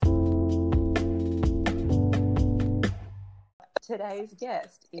today's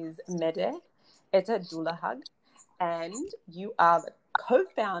guest is Mehdi Ettehadulhagh, and you are the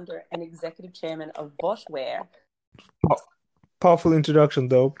co-founder and executive chairman of VOTwear. Powerful introduction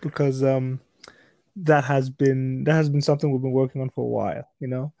though, because that has been something we've been working on for a while.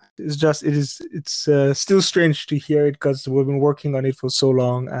 It's still strange to hear it because we've been working on it for so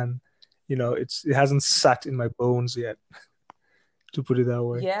long, and it hasn't sat in my bones yet, to put it that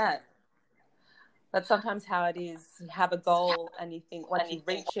way. Yeah, that's sometimes how it is. You have a goal and you think once you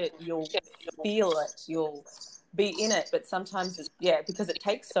reach it, you'll feel it, you'll be in it. But sometimes, because it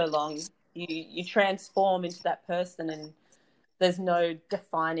takes so long, you transform into that person, and there's no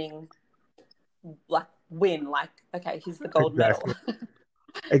defining win. Like, okay, here's the gold medal.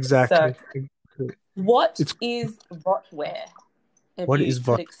 Exactly. So, what is VOTwear? What is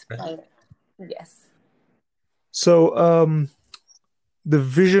VOTwear? Explain it. Yes. So, the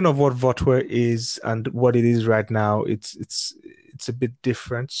vision of what VOTwear is and what it is right now, it's a bit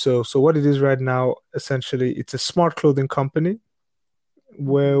different. So what it is right now, essentially, it's a smart clothing company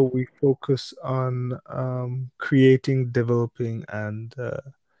where we focus on creating, developing, and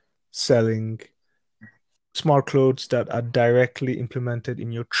selling smart clothes that are directly implemented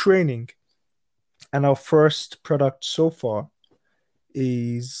in your training. And our first product so far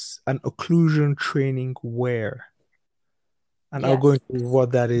is an occlusion training wear. And I'll go into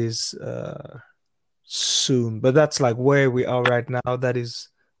what that is soon. But that's like where we are right now. That is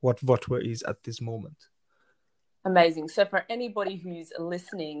what VOTwear is at this moment. Amazing. So for anybody who's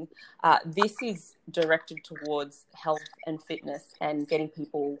listening, this is directed towards health and fitness and getting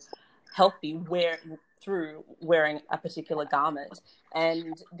people healthy through wearing a particular garment.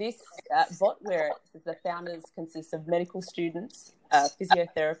 And this VOTwear, the founders consist of medical students,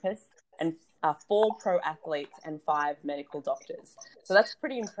 physiotherapists, and 4 pro athletes and 5 medical doctors. So that's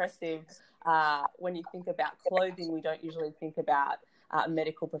pretty impressive. When you think about clothing, we don't usually think about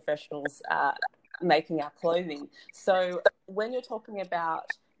medical professionals making our clothing. So when you're talking about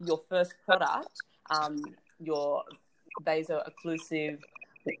your first product, your vaso-occlusive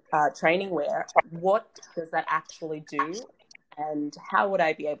training wear, what does that actually do, and how would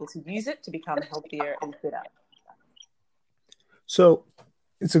I be able to use it to become healthier and fitter? So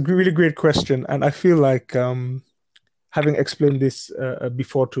it's a really great question, and I feel like having explained this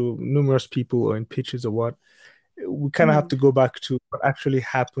before to numerous people or in pitches or what, we kind of have to go back to what actually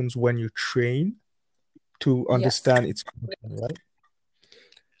happens when you train to understand its function, right?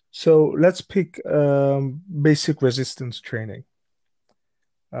 So let's pick basic resistance training.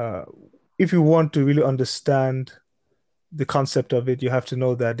 If you want to really understand the concept of it, you have to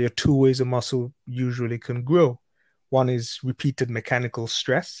know that there are 2 ways a muscle usually can grow. One is repeated mechanical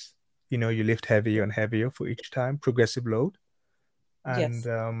stress. You lift heavier and heavier for each time, progressive load.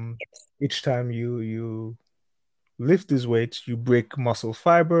 And each time you lift these weights, you break muscle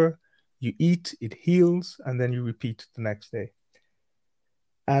fiber, you eat, it heals, and then you repeat the next day.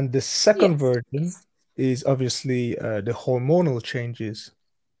 And the second version is obviously the hormonal changes,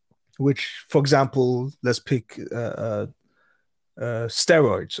 which, for example, let's pick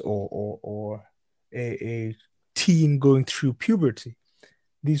steroids or a teen going through puberty.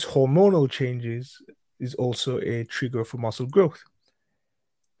 These hormonal changes is also a trigger for muscle growth.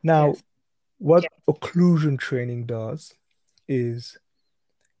 Now, what occlusion training does is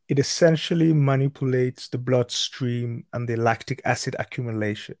it essentially manipulates the bloodstream and the lactic acid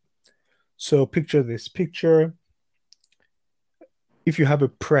accumulation. So picture this. Picture if you have a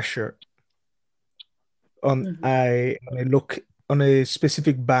pressure on a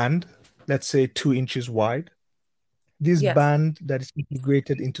specific band, let's say 2 inches wide. This band that is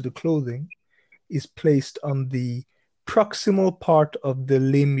integrated into the clothing is placed on the proximal part of the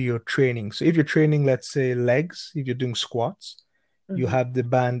limb you're training. So if you're training, let's say legs, if you're doing squats, you have the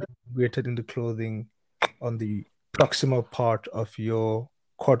band integrated in the clothing on the proximal part of your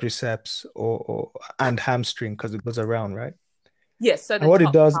quadriceps and hamstring, because it goes around, right? Yes. So what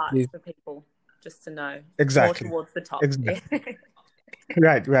it does is for people just to know exactly more towards the top. Exactly.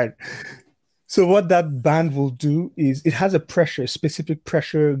 Right. So what that band will do is it has a specific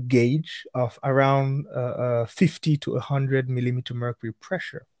pressure gauge of around 50 to 100 millimeter mercury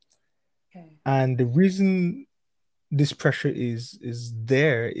pressure. Okay. And the reason this pressure is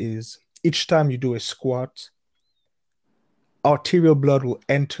there is each time you do a squat, arterial blood will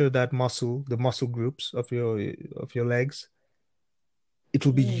enter that muscle, the muscle groups of your legs. It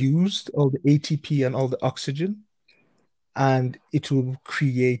will be used, all the ATP and all the oxygen, and it will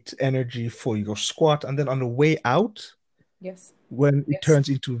create energy for your squat. And then on the way out, when it turns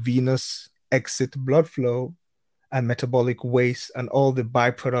into venous exit blood flow and metabolic waste and all the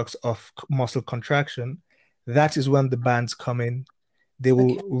byproducts of muscle contraction, that is when the bans come in. They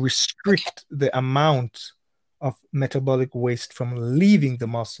will Okay. restrict the amount of metabolic waste from leaving the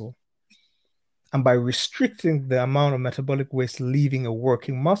muscle. And by restricting the amount of metabolic waste leaving a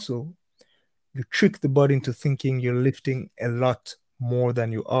working muscle, you trick the body into thinking you're lifting a lot more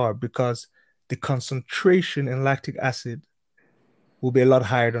than you are, because the concentration in lactic acid will be a lot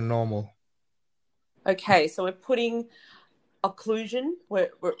higher than normal. Okay, so we're putting occlusion,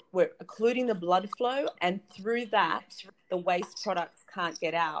 we're occluding the blood flow, and through that, the waste products can't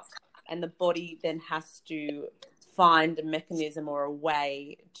get out. And the body then has to find a mechanism or a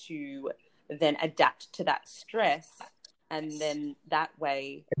way to then adapt to that stress. And then that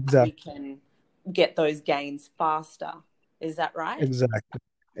way we Exactly. can get those gains faster. Is that right? Exactly.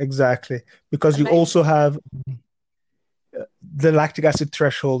 Exactly. Because you also Amazing. have the lactic acid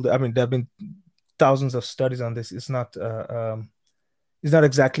threshold. I mean, there have been thousands of studies on this. It's not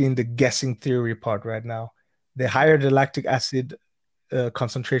exactly in the guessing theory part right now. The higher the lactic acid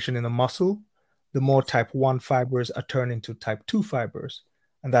concentration in a muscle, the more Yes. type 1 fibers are turned into type 2 fibers.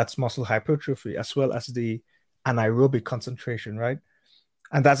 And that's muscle hypertrophy, as well as the anaerobic concentration, right?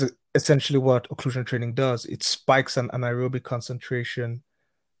 And that's essentially what occlusion training does. It spikes an anaerobic concentration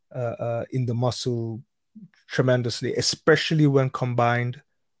in the muscle tremendously, especially when combined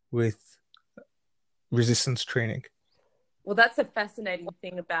with resistance training. Well, that's a fascinating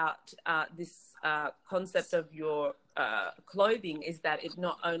thing about this concept of your clothing, is that it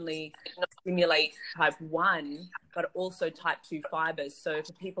not only stimulates type 1, but also type 2 fibers. So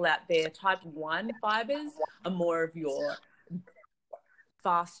for people out there, type 1 fibers are more of your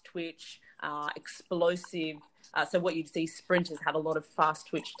fast twitch, explosive. So what you'd see, sprinters have a lot of fast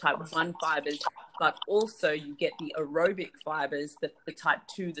twitch type 1 fibers, but also you get the aerobic fibers, the type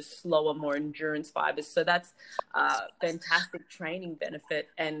 2, the slower, more endurance fibers. So that's fantastic training benefit.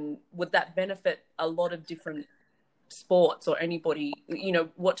 And would that benefit a lot of different sports, or anybody,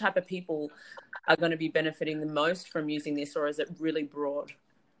 what type of people are going to be benefiting the most from using this, or is it really broad?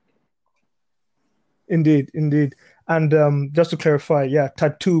 Indeed, indeed. And just to clarify, yeah,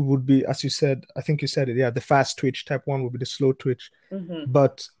 type 2 would be, as you said, I think you said it, yeah, the fast twitch. Type 1 would be the slow twitch. Mm-hmm.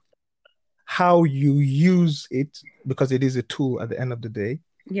 But how you use it, because it is a tool at the end of the day,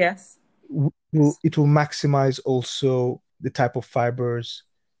 Yes. it will maximize also the type of fibers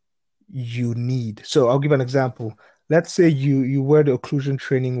you need. So I'll give an example. Let's say you wear the occlusion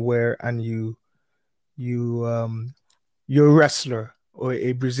training wear, and you you're a wrestler or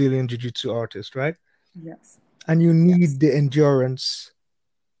a Brazilian jiu-jitsu artist, right? Yes. And you need the endurance.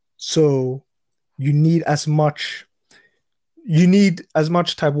 So you need as much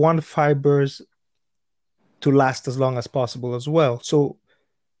type 1 fibers to last as long as possible as well. So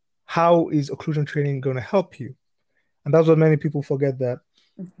how is occlusion training going to help you? And that's what many people forget, that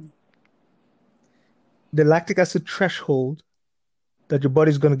Mm-hmm. the lactic acid threshold that your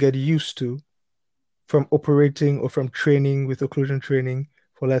body's going to get used to from operating or from training with occlusion training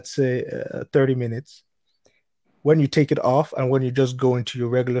for, let's say, 30 minutes, when you take it off and when you just go into your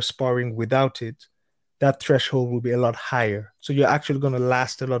regular sparring without it, that threshold will be a lot higher. So you're actually going to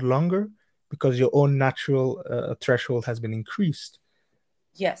last a lot longer because your own natural threshold has been increased.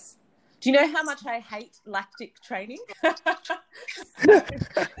 Yes. Do you know how much I hate lactic training? so,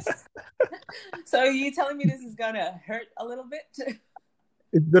 so are you telling me this is going to hurt a little bit?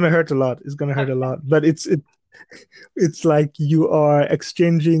 It's going to hurt a lot. It's going to hurt a Okay. lot. But it's like you are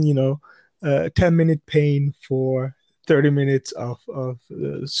exchanging, 10-minute pain for 30 minutes of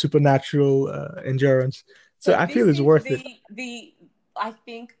supernatural endurance. So So I feel this it's is worth it. the I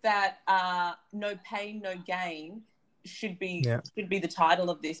think that no pain, no gain Yeah. should be the title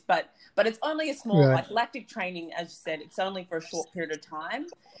of this, but it's only a small, Right. like lactic training, as you said, it's only for a short period of time,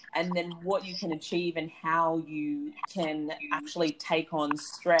 and then what you can achieve and how you can actually take on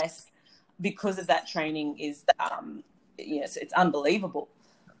stress because of that training is yes, it's unbelievable.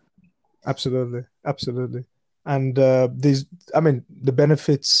 Absolutely. Absolutely. And I mean, the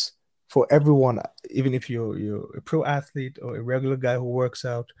benefits for everyone, even if you're a pro athlete or a regular guy who works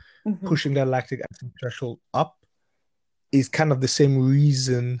out, Mm-hmm. pushing that lactic acid threshold up is kind of the same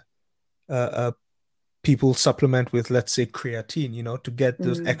reason uh, uh, people supplement with, let's say, creatine, to get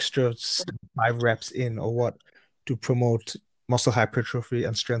those Mm. extra 5 reps in, or what, to promote muscle hypertrophy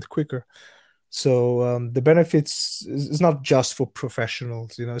and strength quicker. So the benefits is not just for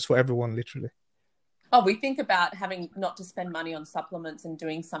professionals, it's for everyone, literally. Oh, we think about having not to spend money on supplements and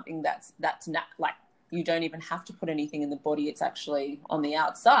doing something that's not like you don't even have to put anything in the body. It's actually on the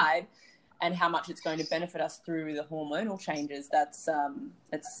outside, and how much it's going to benefit us through the hormonal changes. That's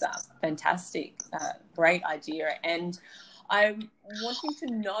it's fantastic, great idea. And I'm wanting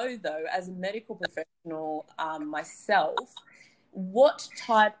to know, though, as a medical professional myself, what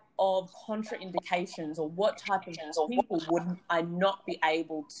type of contraindications or what type of people would I not be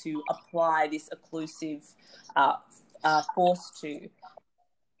able to apply this occlusive force to?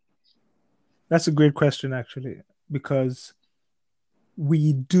 That's a great question, actually, because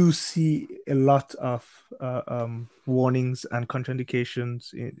we do see a lot of warnings and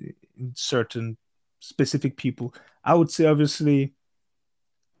contraindications in certain specific people. I would say, obviously,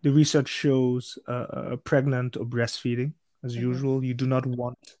 the research shows pregnant or breastfeeding, as Mm-hmm. usual. You do not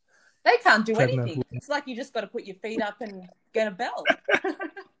want They can't do pregnant anything. women. It's like you just got to put your feet up and get a belt.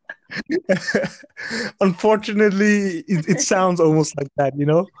 Unfortunately, it sounds almost like that,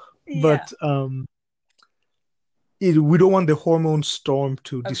 Yeah, but we don't want the hormone storm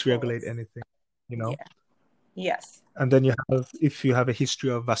to of dysregulate course. anything. Yeah. Yes. And then if you have a history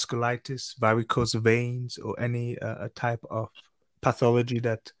of vasculitis, varicose veins, or any type of pathology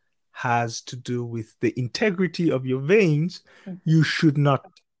that has to do with the integrity of your veins, Mm-hmm. you should not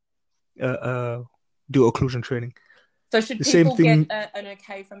do occlusion training. So should The same people get thing. an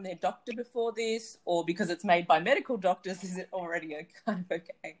okay from their doctor before this, or because it's made by medical doctors, is it already kind of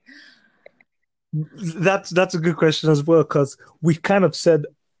okay? That's a good question as well, because we kind of said,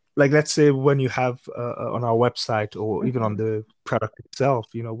 like, let's say when you have on our website or even on Mm-hmm. the product itself,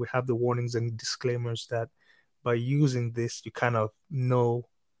 we have the warnings and disclaimers that by using this, you kind of know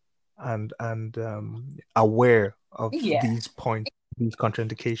and aware of Yeah. these points, these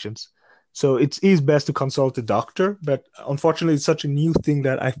contraindications. So it is best to consult a doctor, but unfortunately, it's such a new thing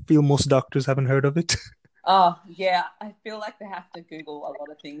that I feel most doctors haven't heard of it. Oh, yeah. I feel like they have to Google a lot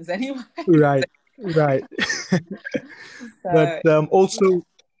of things anyway. Right, right. But So, yeah. also,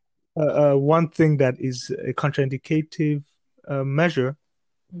 one thing that is a contraindicative measure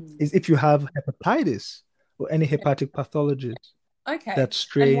Hmm. is if you have hepatitis or any hepatic pathologies Okay. that And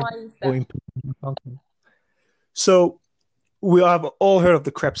strain why is or that? impair the function. So we have all heard of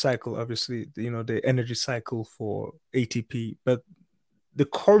the Krebs cycle, obviously, the energy cycle for ATP, but the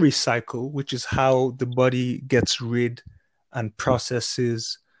Cori cycle, which is how the body gets rid and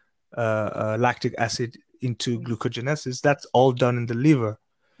processes lactic acid into glucogenesis, that's all done in the liver.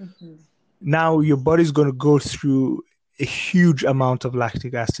 Mm-hmm. Now your body's going to go through a huge amount of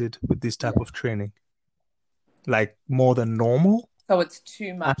lactic acid with this type Yeah. of training, like more than normal. So it's too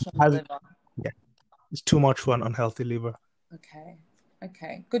And much on the liver. yeah, it's too much for an unhealthy liver. Okay.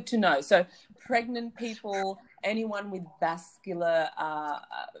 Okay. Good to know. So pregnant people, anyone with vascular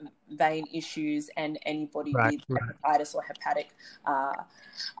vein issues, and anybody Right, with right, hepatitis or hepatic uh,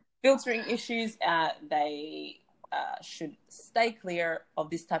 filtering issues, they should stay clear of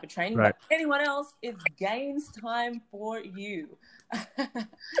this type of training. right. But anyone else, it's gains time for you.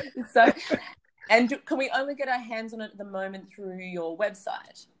 So, and can we only get our hands on it at the moment through your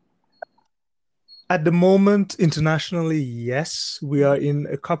website? At the moment, internationally, yes, we are in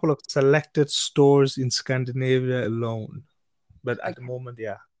a couple of selected stores in Scandinavia alone. But at the Okay. moment,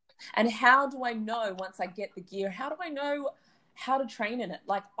 yeah. And how do I know once I get the gear? How do I know how to train in it?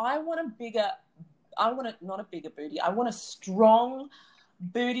 Like, not a bigger booty. I want a strong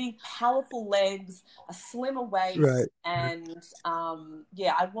booty, powerful legs, a slimmer Right. waist, and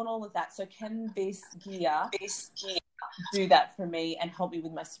yeah, I want all of that. So can this gear do that for me and help me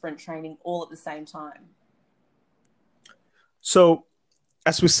with my sprint training all at the same time? So,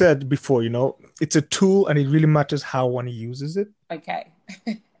 as we said before, it's a tool and it really matters how one uses it. Okay.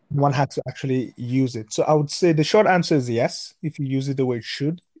 One has to actually use it. So I would say the short answer is yes. If you use it the way it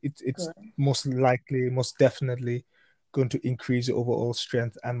should, it's Good. most likely, most definitely going to increase your overall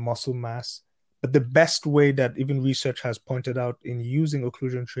strength and muscle mass. But the best way that even research has pointed out in using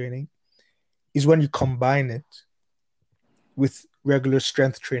occlusion training is when you combine it with regular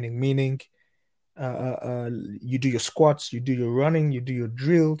strength training, meaning you do your squats, you do your running, you do your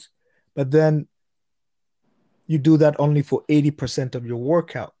drills, but then you do that only for 80% of your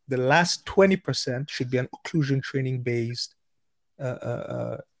workout. The last 20% should be an occlusion training based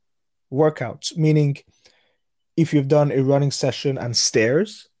workouts, meaning if you've done a running session and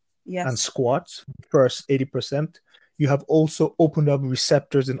stairs and Yes. squats, first 80%, you have also opened up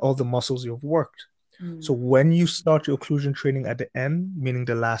receptors in all the muscles you've worked. So when you start your occlusion training at the end, meaning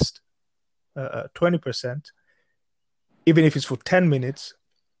the last 20%, even if it's for 10 minutes,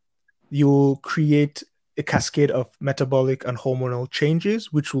 you'll create a cascade of metabolic and hormonal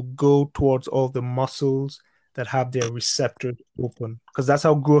changes, which will go towards all the muscles that have their receptors open. Because that's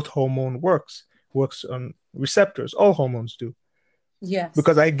how growth hormone works on receptors. All hormones do. Yes.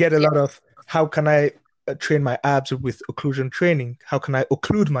 Because I get a lot of, how can I train my abs with occlusion training? How can I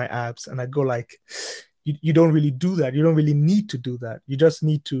occlude my abs? And I go like, you don't really do that. You don't really need to do that. You just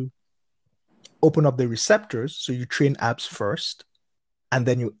need to open up the receptors. So you train abs first, and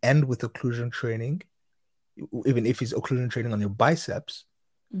then you end with occlusion training. Even if it's occlusion training on your biceps,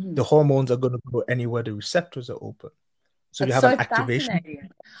 the hormones are going to go anywhere the receptors are open. So you It's have an so activation. fascinating.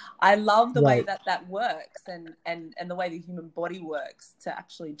 I love the way Right, that works, and the way the human body works to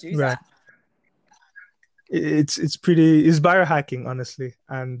actually do right. that. It's biohacking, honestly.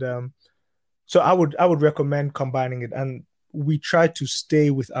 And so I would recommend combining it. And we try to stay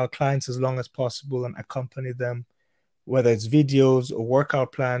with our clients as long as possible and accompany them, whether it's videos or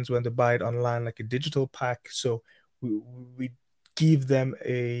workout plans when they buy it online, like a digital pack. So we give them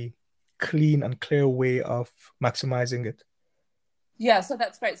a clean and clear way of maximizing it. Yeah, so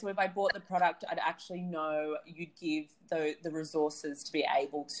that's great. So if I bought the product, I'd actually know you'd give the resources to be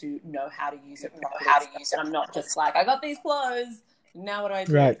able to know how to use it properly. And I'm not just like, I got these clothes, now what do I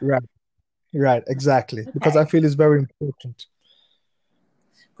do? Right, right, right, exactly. Because I Okay, feel it's very important.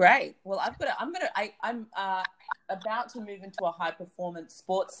 great. Well, I'm about to move into a high performance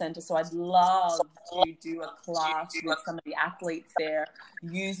sports center, so I'd love to do a class with some of the athletes there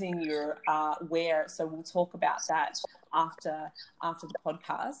using your wear. So we'll talk about that after the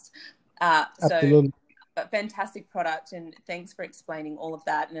podcast. So Absolutely. a fantastic product, and thanks for explaining all of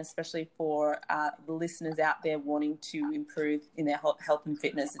that, and especially for the listeners out there wanting to improve in their health and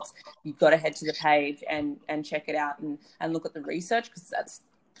fitness. You've got to head to the page and check it out and look at the research, because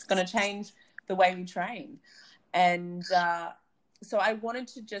it's going to change the way we train. And so I wanted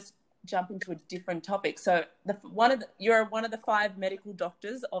to just jump into a different topic. So you're one of the 5 medical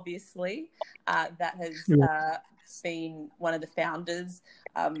doctors, obviously, that has been one of the founders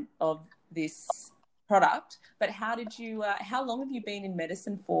of this product. But how long have you been in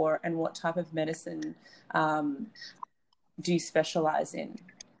medicine for, and what type of medicine do you specialize in?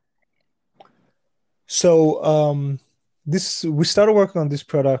 So we started working on this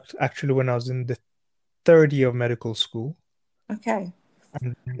product actually when I was in the third year of medical school. Okay.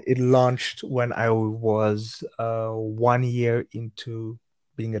 And it launched when I was 1 year into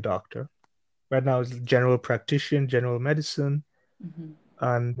being a doctor. Right now, it's general practitioner, general medicine, Mm-hmm.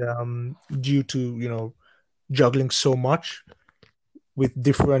 and due to juggling so much with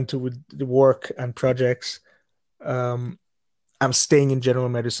the work and projects, um, I'm staying in general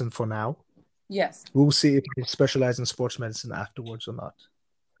medicine for now. Yes. We'll see if I specialize in sports medicine afterwards or not.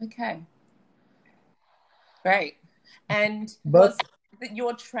 Okay. Great. And But was that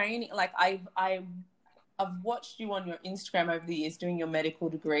your training, like I've watched you on your Instagram over the years doing your medical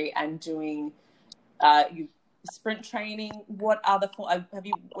degree and doing you sprint training. What other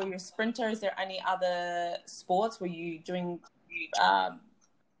were you a sprinter? Is there any other sports? Were you doing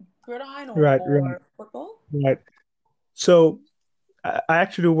gridiron right, right, or football? right. So I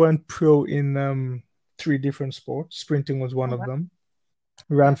actually went pro in 3 different sports. Sprinting was one Oh, of wow. them.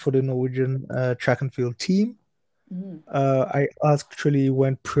 Ran Yes. for the Norwegian track and field team. Mm. I actually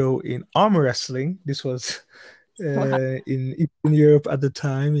went pro in arm wrestling. This was Wow. in Eastern Europe at the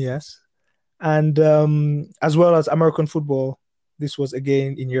time, yes. And as well as American football. This was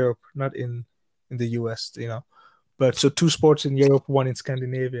again in Europe, not in the US. But so 2 sports in Europe, one in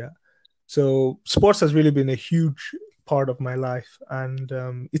Scandinavia. So sports has really been a huge part of my life, and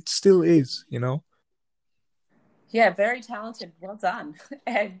it still is. Yeah, very talented. Well done.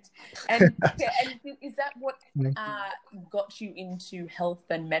 And is that what Mm. got you into health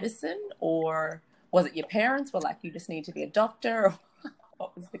and medicine, or was it your parents were like, you just need to be a doctor, or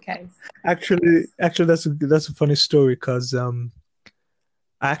what was the case? Actually, that's a funny story because I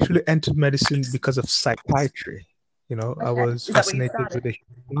actually entered medicine because of psychiatry. I Okay, was is that where you fascinated started? with the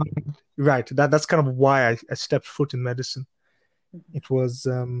human mind. Right. That's kind of why I stepped foot in medicine. It was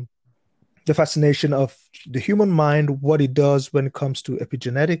the fascination of the human mind, what it does when it comes to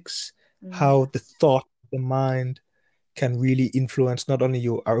epigenetics, Mm. how the thought, the mind can really influence not only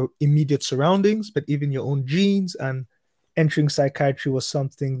our immediate surroundings, but even your own genes. And entering psychiatry was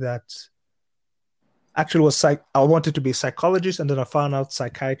something that actually was I wanted to be a psychologist, and then I found out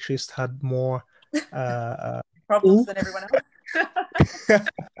psychiatrists had more Problems pull. than everyone else.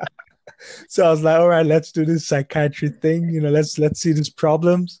 So I was like, all right, let's do this psychiatry thing. Let's see these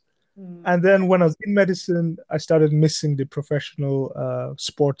problems. Mm. And then when I was in medicine, I started missing the professional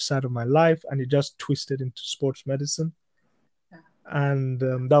sports side of my life, and it just twisted into sports medicine. And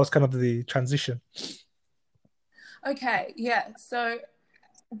that was kind of the transition. Okay, yeah. So,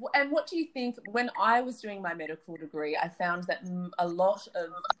 and what do you think? When I was doing my medical degree, I found that a lot of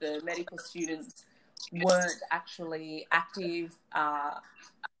the medical students weren't actually active,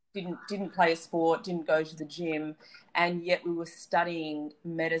 didn't play a sport, didn't go to the gym, and yet we were studying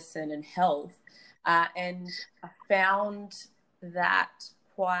medicine and health. And I found that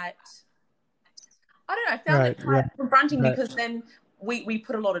quite, I don't know, I found Right, it quite right, confronting right, because then we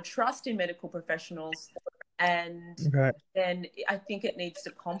put a lot of trust in medical professionals, and right. then I think it needs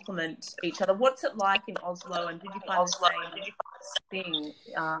to complement each other. What's it like in Oslo, and did you find the same thing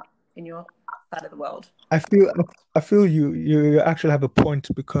in your side of the world? I feel I feel you actually have a point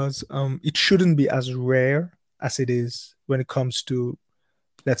because it shouldn't be as rare as it is when it comes to,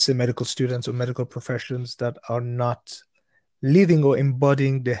 let's say, medical students or medical professions that are not living or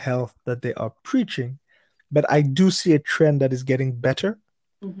embodying the health that they are preaching. But I do see a trend that is getting better.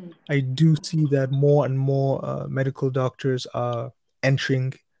 Mm-hmm. I do see that more and more medical doctors are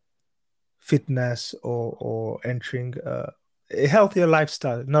entering fitness or entering a healthier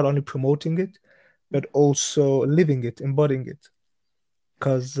lifestyle, not only promoting it, but also living it, embodying it.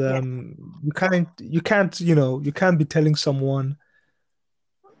 Because Yes. you can't be telling someone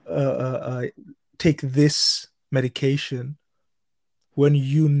take this medication when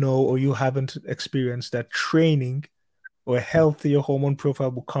you know or you haven't experienced that training or a healthier hormone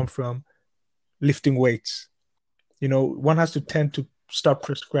profile will come from lifting weights. One has to tend to start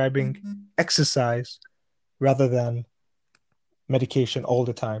prescribing exercise rather than medication all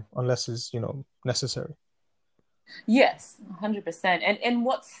the time, unless it's, necessary. Yes, 100%. And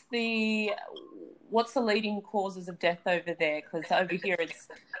what's the leading causes of death over there? Because over here it's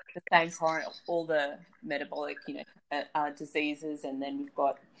the same current, all the metabolic, diseases, and then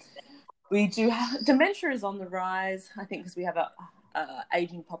we do have dementia is on the rise. I think because we have a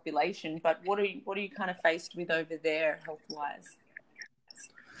aging population. But what are you kind of faced with over there health wise?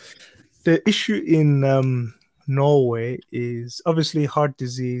 The issue in Norway is obviously heart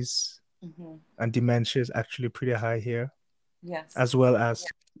disease Mm-hmm. and dementia is actually pretty high here, Yes. as well as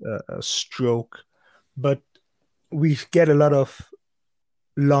a stroke. But we get a lot of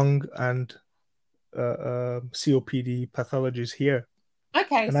lung and COPD pathologies here.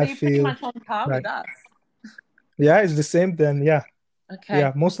 Okay, And so I you're pretty feel much on par with like, us. yeah, it's the same then. Yeah, yeah,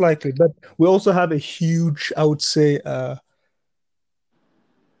 Okay. most likely. But we also have a huge, I would say,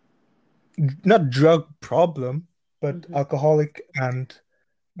 not drug problem, but Mm-hmm. alcoholic and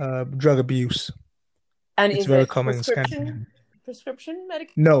drug abuse. And It's is very it common in Scandinavia. prescription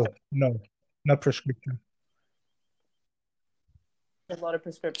medication? No, no, not prescription. A lot of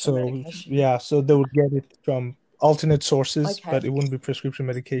prescription So medication. yeah, so they would get it from alternate sources, Okay. but it wouldn't be prescription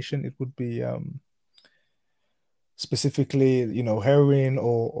medication. It would be specifically, heroin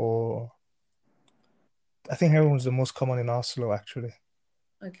or I think heroin is the most common in Oslo actually.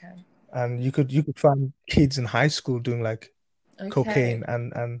 Okay. And you could find kids in high school doing like Okay. cocaine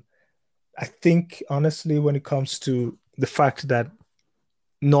and I think honestly when it comes to the fact that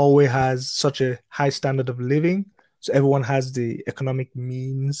Norway has such a high standard of living, so everyone has the economic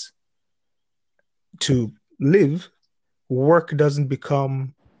means to live, work doesn't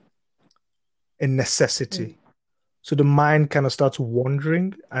become a Mm. necessity. So the mind kind of starts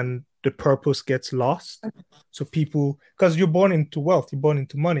wandering and the purpose gets lost. So people, because you're born into wealth, you're born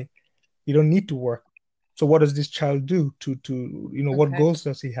into money, you don't need to work. So what does this child do what Okay. goals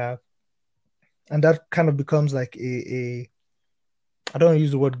does he have? And that kind of becomes like a I don't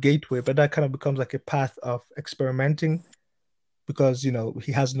use the word gateway, but that kind of becomes like a path of experimenting because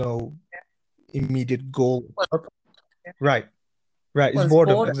he has no immediate goal. Right, right. It's Was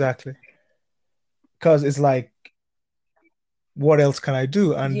boredom, bored. exactly. Because it's like, what else can I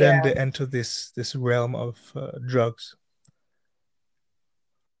do? And then they Yeah. enter this realm of drugs.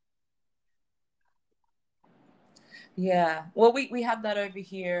 Yeah. Well, we have that over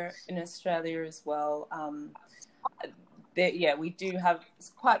here in Australia as well. Yeah, we do have it's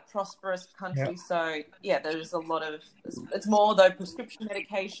quite prosperous Yeah, country. So yeah, there's a lot of it's more though prescription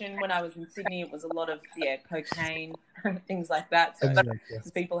medication. When I was in Sydney, it was a lot of cocaine, things like that. So exactly.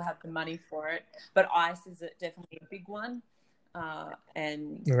 because people have the money for it, but ice is definitely a big one,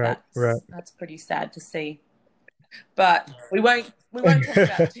 and Right, right. that's pretty sad to see. But we won't talk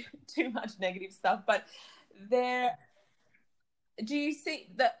about too much negative stuff. But there, do you see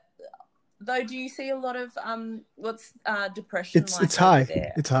that? Though, do you see a lot of what's depression It's like over high.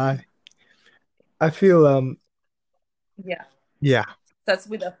 there? It's high. I feel Yeah, yeah, that's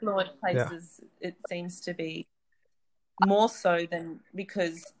with affluent yeah. places. It seems to be more so than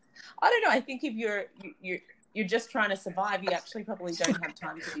because I don't know. I think if you're just trying to survive, you actually probably don't have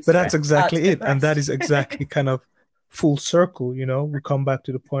time to be But that's stressed, to exactly it. And that depressed. is exactly kind of full circle. We come back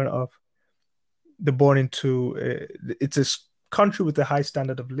to the point of the born into it's a country with a high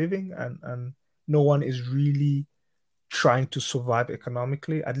standard of living and no one is really trying to survive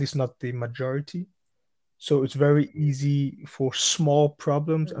economically, at least not the majority. So it's very easy for small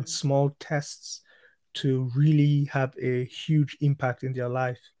problems and Mm. small tests to really have a huge impact in their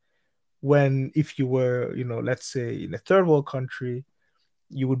life. When if you were, let's say in a third world country,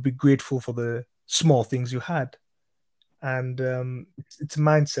 you would be grateful for the small things you had. And it's a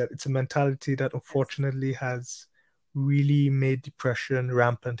mindset, it's a mentality that Yes. unfortunately has really made depression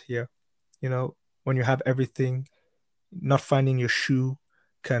rampant here. When you have everything, not finding your shoe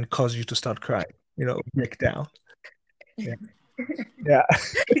can cause you to start crying, break down. Yeah. Yeah.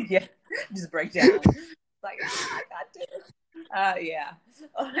 Yeah, just break down. Like, I can't do this. Yeah.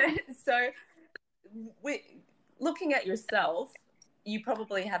 So, with looking at yourself, you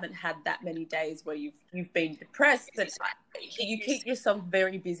probably haven't had that many days where you've been depressed, but you keep yourself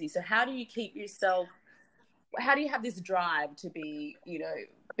very busy. So, how do you keep yourself? How do you have this drive to be,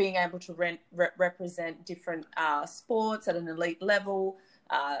 being able to represent different sports at an elite level,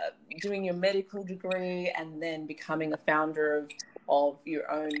 doing your medical degree, and then becoming a founder of your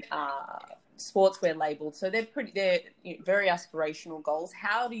own sportswear label? So they're very aspirational goals.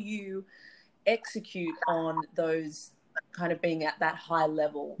 How do you execute on those, kind of being at that high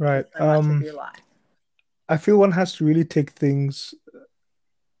level in Right. so much of your life? I feel one has to really take things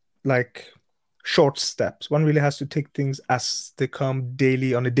like short steps. One really has to take things as they come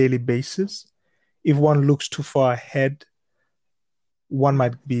daily on a daily basis. If one looks too far ahead, one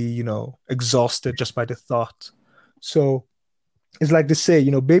might be, exhausted just by the thought. So it's like they say,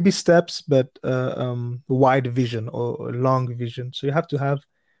 baby steps, but wide vision or a long vision. So you have to have,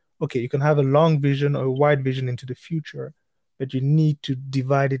 okay, you can have a long vision or a wide vision into the future, but you need to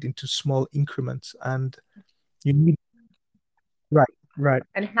divide it into small increments. And you need, right, right.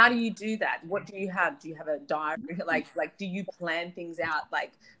 And how do you do that? What do you have? Do you have a diary? Like, do you plan things out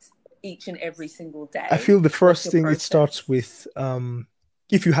like each and every single I day? feel the What's first your thing it starts process? with,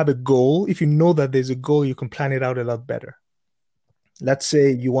 if you have a goal, if you know that there's a goal, you can plan it out a lot better. Let's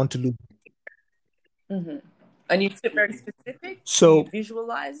say you want to lose. Mm-hmm. And you sit very specific? Do you So,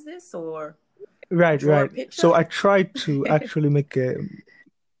 visualize this or right, draw a right. So picture? I try to actually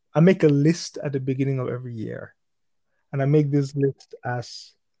I make a list at the beginning of every year, and I make this list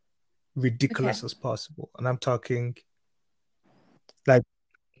as Okay. ridiculous as possible. And I'm talking like,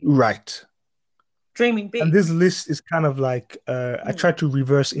 right. Dreaming And big. this list is kind of like I try Mm. to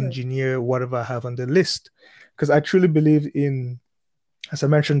reverse Mm. engineer whatever I have on the list because I truly believe in, as I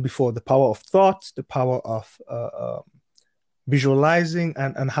mentioned before, the power of thought, the power of visualizing,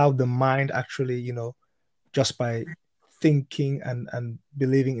 and how the mind actually, just by thinking and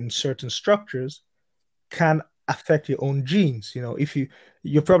believing in certain structures can affect your own genes. If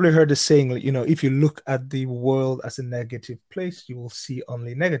you probably heard the saying, if you look at the world as a negative place, you will see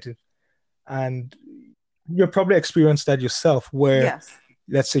only negative. And you probably experienced that yourself, where Yes.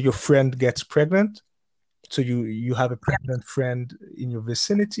 let's say your friend gets pregnant, so you have a pregnant friend in your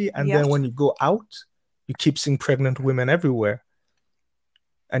vicinity, and Yeah. then when you go out, you keep seeing pregnant women everywhere,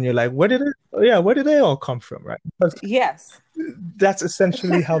 and you're like, where did they all come from, right? Because Yes. that's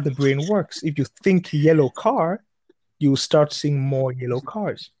essentially how the brain works. If you think yellow car, you start seeing more yellow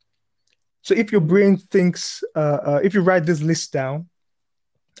cars. So if your Mm. brain thinks, if you write this list down,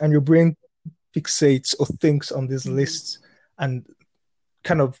 and your brain fixates or thinks on these Mm-hmm. lists and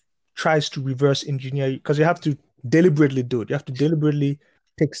kind of tries to reverse engineer, because you have to deliberately do it. You have to deliberately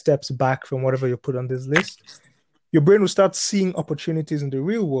take steps back from whatever you put on this list. Your brain will start seeing opportunities in the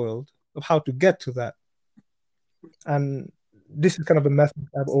real world of how to get to that. And this is kind of a method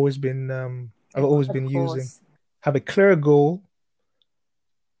I've always been Of using. course. Have a clear goal,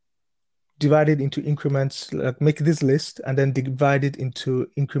 divide it into increments, like make this list, and then divide it into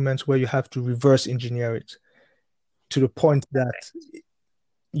increments where you have to reverse engineer it to the point that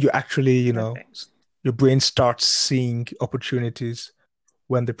you actually, Perfect. your brain starts seeing opportunities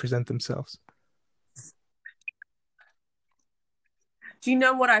when they present themselves. Do you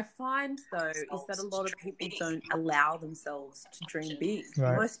know what I find though is that a lot of people don't allow themselves to dream big.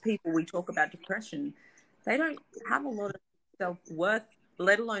 Right. Most people, we talk about depression, they don't have a lot of self worth,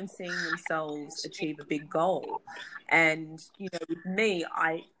 let alone seeing themselves achieve a big goal. And, with me,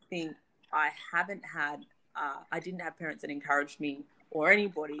 I think I didn't have parents that encouraged me or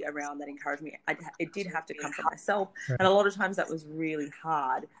anybody around that encouraged me. It did have to come from myself. Right. And a lot of times that was really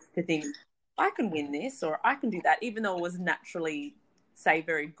hard to think, I can win this or I can do that, even though it was naturally, say,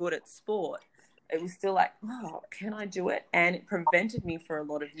 very good at sport. It was still like, oh, can I do it? And it prevented me for a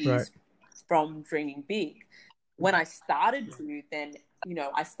lot of Right. years from dreaming big. When I started to, then,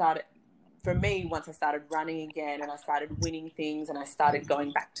 I started, for me, once I started running again and I started winning things and I started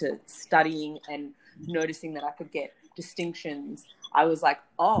going back to studying and noticing that I could get distinctions, I was like,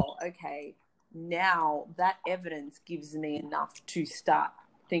 oh, okay, now that evidence gives me enough to start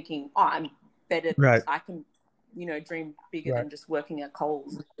thinking, oh, I'm better, Right. I can, dream bigger Right. than just working at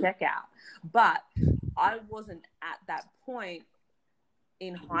Coles checkout. But I wasn't at that point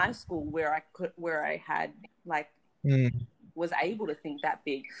in high school where I had like was able to think that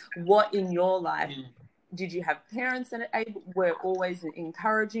big. What in your life did you have parents that were always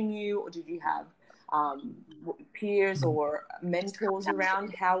encouraging you, or did you have peers or mentors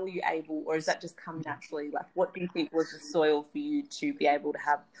around? How were you able, or is that just come naturally? Like, what do you think was the soil for you to be able to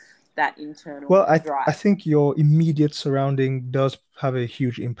have that internal Well, I drive? think your immediate surrounding does have a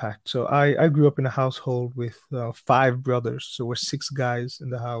huge impact. So I grew up in a household with five brothers, so we're six guys in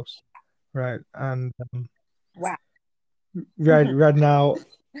the house, right? And Wow. right now,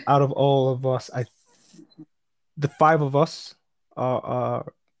 out of all of us, the five of us are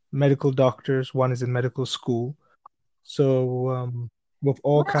medical doctors. One is in medical school, so we've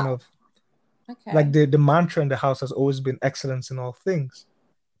all kind Wow. of like Okay. the mantra in the house has always been excellence in all things,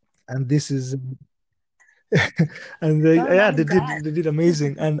 and this is and Go yeah, mum and dad. they did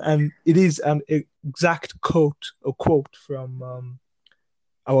amazing, and it is an exact quote from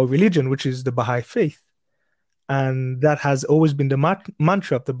our religion, which is the Baha'i faith, and that has always been the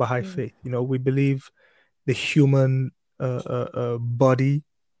mantra of the Baha'i Mm. faith. We believe the human body,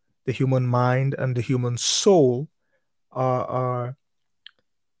 the human mind, and the human soul are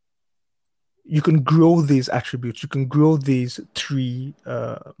you can grow these attributes, you can grow these three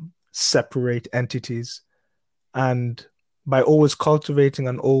separate entities, and by always cultivating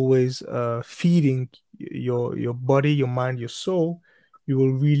and always feeding your body, your mind, your soul, you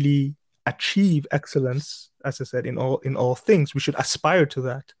will really achieve excellence. As I said, in all things, we should aspire to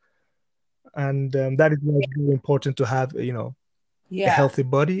that, and that is why it's really important to have a Yeah. healthy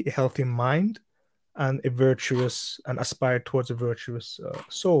body, a healthy mind, and a virtuous and aspire towards a virtuous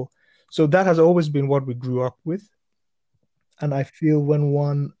soul. So that has always been what we grew up with, and I feel when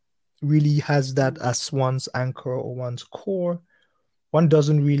one really has that Mm. as one's anchor or one's core, one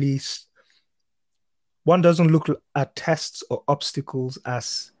doesn't really one doesn't look at tests or obstacles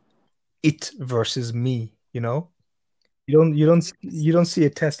as it versus me. You don't see a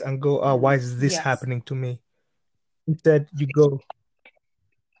test and go, oh, why is this Yes. happening to me? Instead you go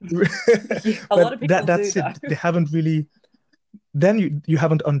Yeah, a lot but of that people do that's though. it. They haven't really then you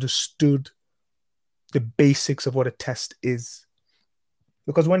haven't understood the basics of what a test is.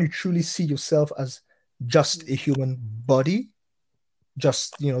 Because when you truly see yourself as just a human body,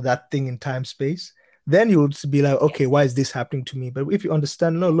 just that thing in time space, then you'll be like, okay, why is this happening to me? But if you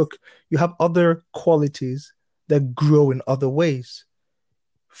understand, no, look, you have other qualities that grow in other ways.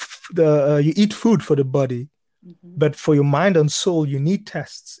 You eat food for the body, Mm-hmm. but for your mind and soul, you need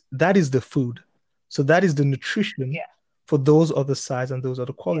tests. That is the food. So that is the nutrition for those other sides and those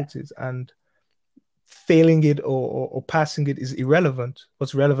other qualities. And failing it or passing it is irrelevant.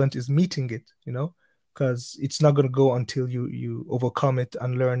 What's relevant is meeting it, because it's not going to go until you overcome it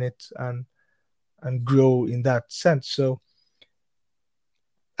and learn it and grow in that sense. So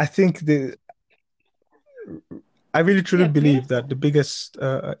I think I really truly Yeah, believe that beautiful. the biggest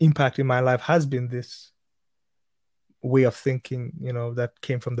impact in my life has been this way of thinking, that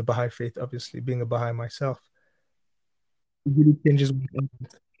came from the Baha'i faith, obviously, being a Baha'i myself. It really changes.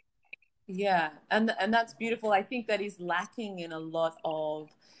 Yeah, and that's beautiful. I think that is lacking in a lot of,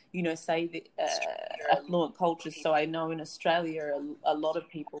 say the affluent cultures. So I know in Australia, a lot of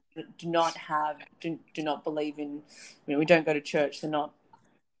people do not believe in, we don't go to church. They're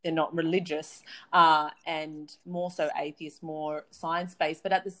not religious, and more so atheist, more science based.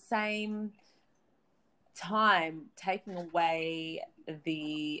 But at the same time, taking away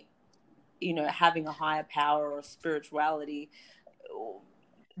the, having a higher power or spirituality,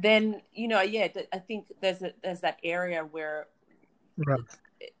 then yeah, I think there's that area where Right.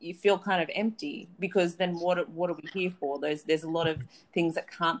 you feel kind of empty, because then what are we here for? There's a lot of things that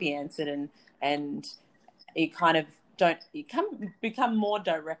can't be answered, and you kind of don't, you can become more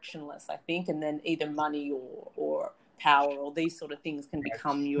directionless, I think, and then either money or power or these sort of things can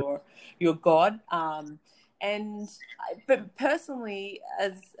become your god. But personally,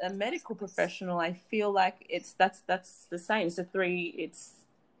 as a medical professional, I feel like that's the same. It's a three.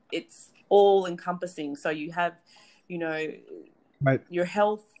 It's all encompassing. So you have, you know, Right. your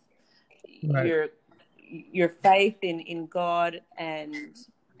health, Right. your faith in God, and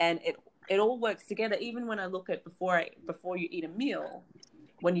it all works together. Even when I look at before you eat a meal,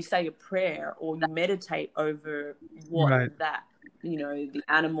 when you say a prayer or you meditate over what Right. that, the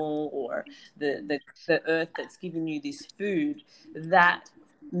animal or the earth that's giving you this food, that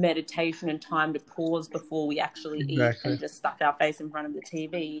meditation and time to pause before we actually eat Exactly. and just stuff our face in front of the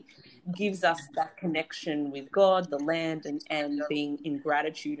TV gives us that connection with God, the land, and being in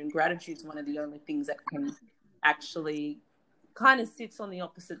gratitude. And gratitude is one of the only things that can actually kind of sits on the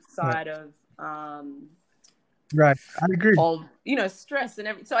opposite Right. side Right. I agree. of stress and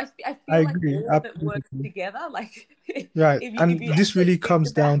everything. So I I feel like agree. all of it works Absolutely. together. Like Right. if And you this actually really think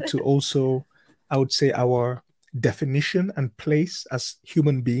comes about down to it. also, I would say, our definition and place as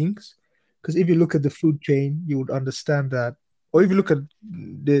human beings. Because if you look at the food chain, you would understand that, or if you look at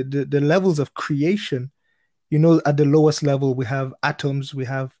the levels of creation, at the lowest level, we have atoms, we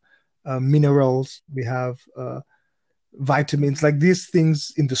have minerals, we have vitamins, like these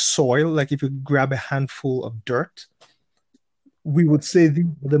things in the soil. Like if you grab a handful of dirt, we would say these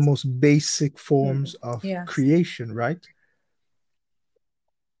are the most basic forms of Yes. creation, right?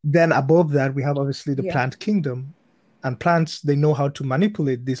 Then above that, we have obviously the Yeah. plant kingdom. And plants, they know how to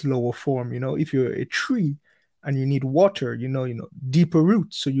manipulate this lower form. If you're a tree and you need water, deeper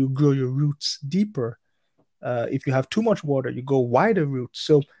roots. So you grow your roots deeper. If you have too much water, you go wider roots.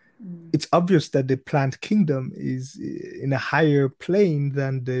 So it's obvious that the plant kingdom is in a higher plane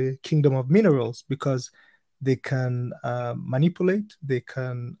than the kingdom of minerals because they can manipulate.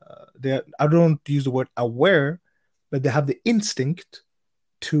 I don't use the word aware, but they have the instinct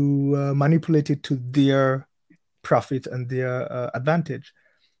to manipulate it to their profit and their advantage.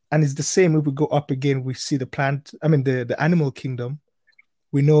 And it's the same if we go up again, we see the animal kingdom.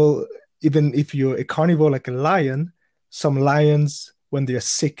 We know even if you're a carnivore like a lion, some lions, when they're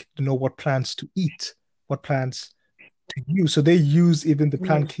sick, know what plants to eat, what plants to use. So they use even the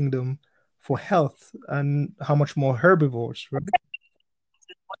plant Mm. kingdom for health, and how much more herbivores, right?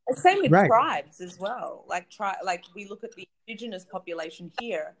 Same with Right, tribes as well. Like we look at the indigenous population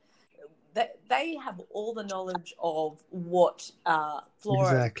here, that they have all the knowledge of what flora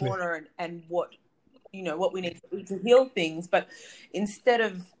and exactly. fauna and what what we need to eat to heal things. But instead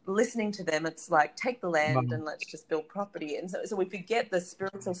of listening to them, it's like take the land Wow. and let's just build property. And so we forget the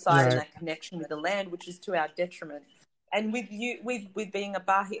spiritual side and Right, that connection with the land, which is to our detriment. And with you, with being a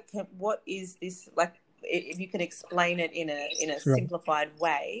Bahi, what is this like? If you can explain it in a right, simplified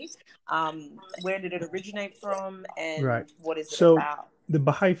way, where did it originate from, right. and what is it So about? the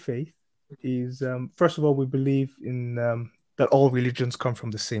Baha'i faith is, first of all, we believe in that all religions come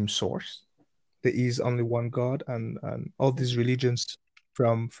from the same source. There is only one God, and all these religions,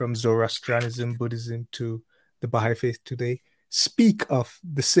 from Zoroastrianism, Buddhism to the Baha'i faith today, speak of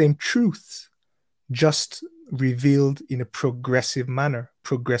the same truths, just revealed in a progressive manner,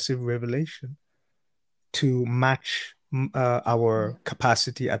 progressive revelation to match our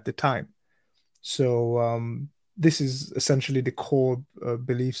capacity at the time. So this is essentially the core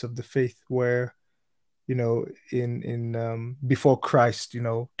beliefs of the faith, where in before Christ,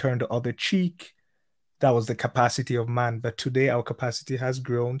 turned the other cheek. That was the capacity of man, but today our capacity has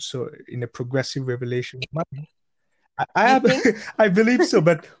grown. So in a progressive revelation, I You have, think? I believe so.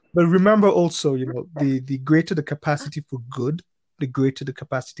 But remember also, the greater the capacity for good, the greater the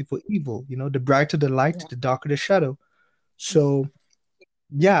capacity for evil. The brighter the light, Yeah. the darker the shadow. So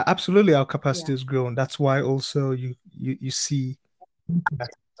yeah, absolutely, our capacity Yeah. has grown. That's why also you see. No,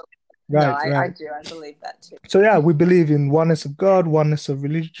 Right, I right. do. I believe that too. So yeah, we believe in oneness of God, oneness of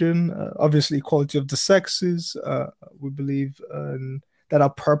religion, obviously equality of the sexes. We believe that our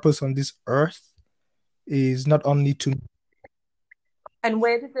purpose on this earth is not only And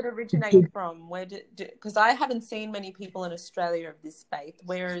where does it originate from? Where did because I haven't seen many people in Australia of this faith.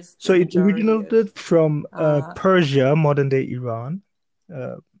 Where is so the it majority of? originated from Uh, Persia, modern day Iran.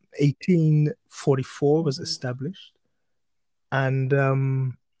 Uh, 1844 was mhm. established, and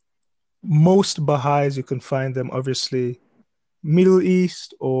most Baha'is you can find them obviously Middle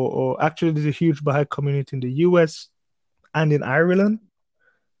East, or actually there's a huge Baha'i community in the US and in Ireland.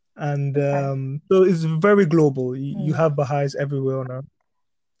 And Okay. so it's very global. You Mm. have Baha'is everywhere on earth.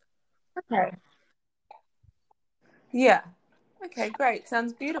 Okay. Yeah. Okay, great.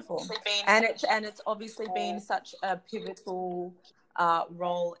 Sounds beautiful. And it's obviously been such a pivotal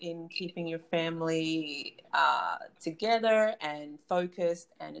role in keeping your family together and focused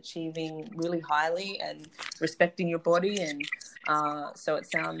and achieving really highly and respecting your body. And so it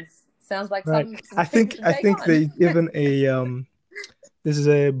sounds like Right. some I things we think should I take think on. they even a this is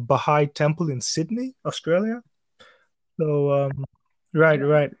a Baha'i temple in Sydney, Australia. So right,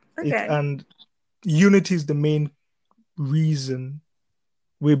 right. It Okay. and unity is the main reason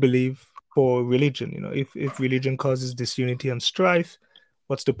we believe for religion. If religion causes disunity and strife,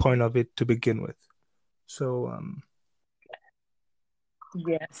 what's the point of it to begin with? So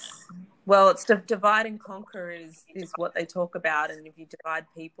Yes. Well, it's divide and conquer is what they talk about, and if you divide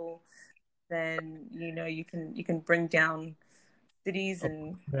people, then you can bring down cities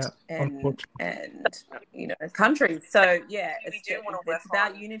and Yeah, and unfortunately. and countries. So yeah, it's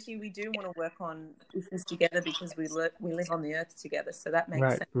about unity. We do want to work on issues together because we live on the earth together. So that makes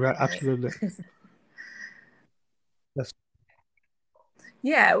Right, sense, right, right? absolutely. That's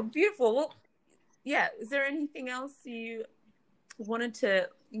Yeah, beautiful. Well, yeah. Is there anything else you wanted to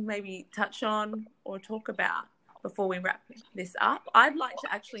maybe touch on or talk about before we wrap this up? I'd like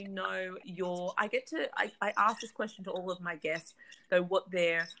to actually know I ask this question to all of my guests, though, what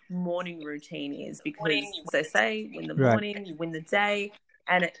their morning routine is, because as they say, win the right. morning, you win the day,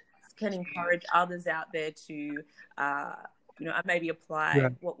 and it can encourage others out there to, maybe apply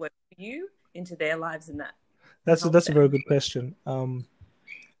Right. what works for you into their lives, and that can That's a, help that's a very them. good question.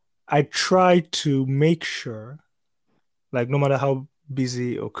 I try to make sure, like, no matter how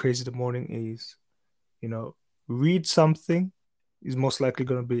busy or crazy the morning is, you know, read something is most likely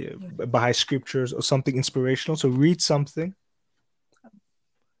going to be Yeah. by scriptures or something inspirational. So read something.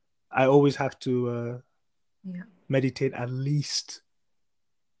 I always have to Yeah. meditate at least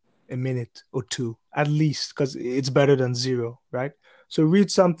a minute or two, at least, because it's better than zero, right? So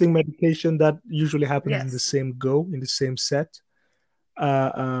read something, meditation that usually happens in the Yes. same go, in the same set.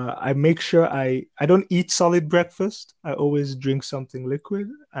 I make sure I don't eat solid breakfast. I always drink something liquid,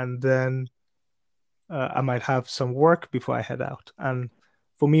 and then I might have some work before I head out. And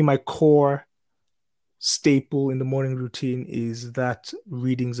for me, my core staple in the morning routine is that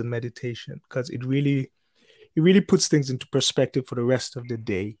readings and meditation because it really puts things into perspective for the rest of the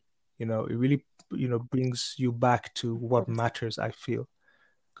day. It really brings you back to Of what course. matters, I feel.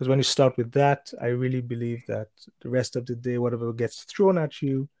 Because when you start with that, I really believe that the rest of the day, whatever gets thrown at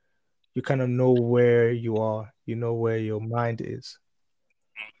you, you kind of know where you are, you know where your mind is.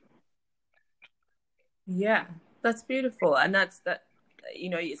 Yeah, that's beautiful. And that's that,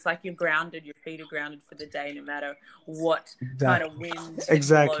 it's like you're grounded, your feet are grounded for the day, no matter what kind of Exactly. winds that blow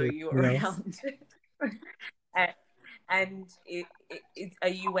Exactly. you around. and are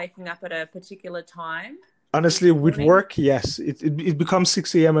you waking up at a particular time Honestly, each with morning? work, yes, it becomes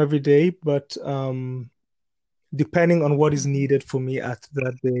 6 a.m. every day, but depending on what is Mhm. needed for me at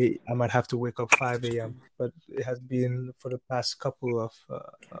that day, I might have to wake up 5 a.m. But it has been for the past couple of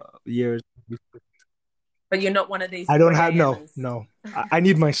years. But you're not one of these I don't 3 have, no, a.m.ers. no. I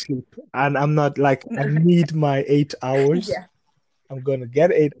need my sleep, and I'm not like I need my 8 hours. Yeah, I'm gonna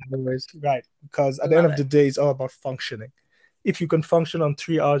get 8 hours, right? Because I at the end love of it. the day, it's all about functioning. If you can function on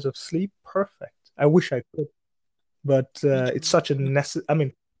 3 hours of sleep, perfect. I wish I could, but You it's can. such a necessary. I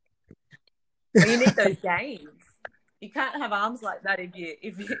mean, Well, you need those gains. You can't have arms like that if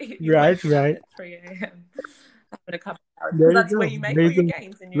you're right, waking up right. at 3 a.m. having a couple of hours, There because you that's where go. you make There all you your go.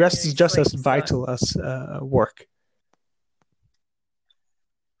 gains in Rest your is just as sleep. So vital as work.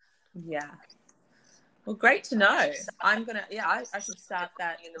 yeah. Well, great to know. I'm gonna, yeah, I should start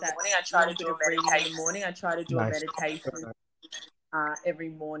that little bit of reading in the morning. I try to do a Nice. meditation every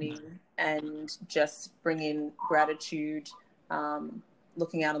morning and just bring in gratitude. Um,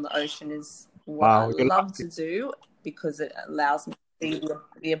 Looking out on the ocean is what I Wow, you're love lucky. to do because it allows me to see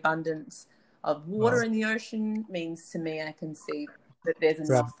the abundance of water Wow. in the ocean. Means to me I can see that there's Right.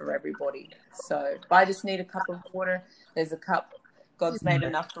 enough for everybody. So if I just need a cup of water, there's a cup. God's made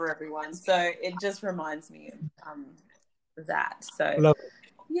enough for everyone. So it just reminds me of that. So Love it.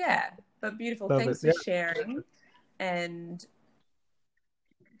 yeah, but beautiful. Love it. Thanks for Yeah. sharing. And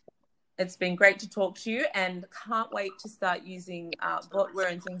it's been great to talk to you, and can't wait to start using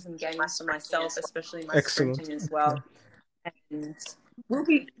VOTwear and doing some gaming for myself, especially my Excellent. sprinting as well. Excellent.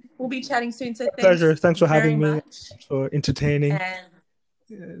 And we'll be chatting soon. So Pleasure. thanks Thanks for very having me. much. For entertaining. And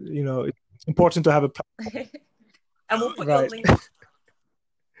It's important to have a and we'll put your right. links.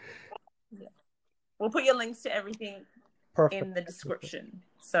 Yeah. We'll put your links to everything Perfect. in the Perfect. description.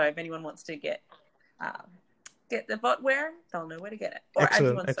 So if anyone wants to um, get the VOTwear, they'll know where to get it, or add you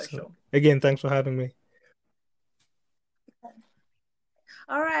Excellent. on Excellent. social. Again, thanks for having me.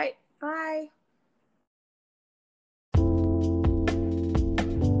 All right.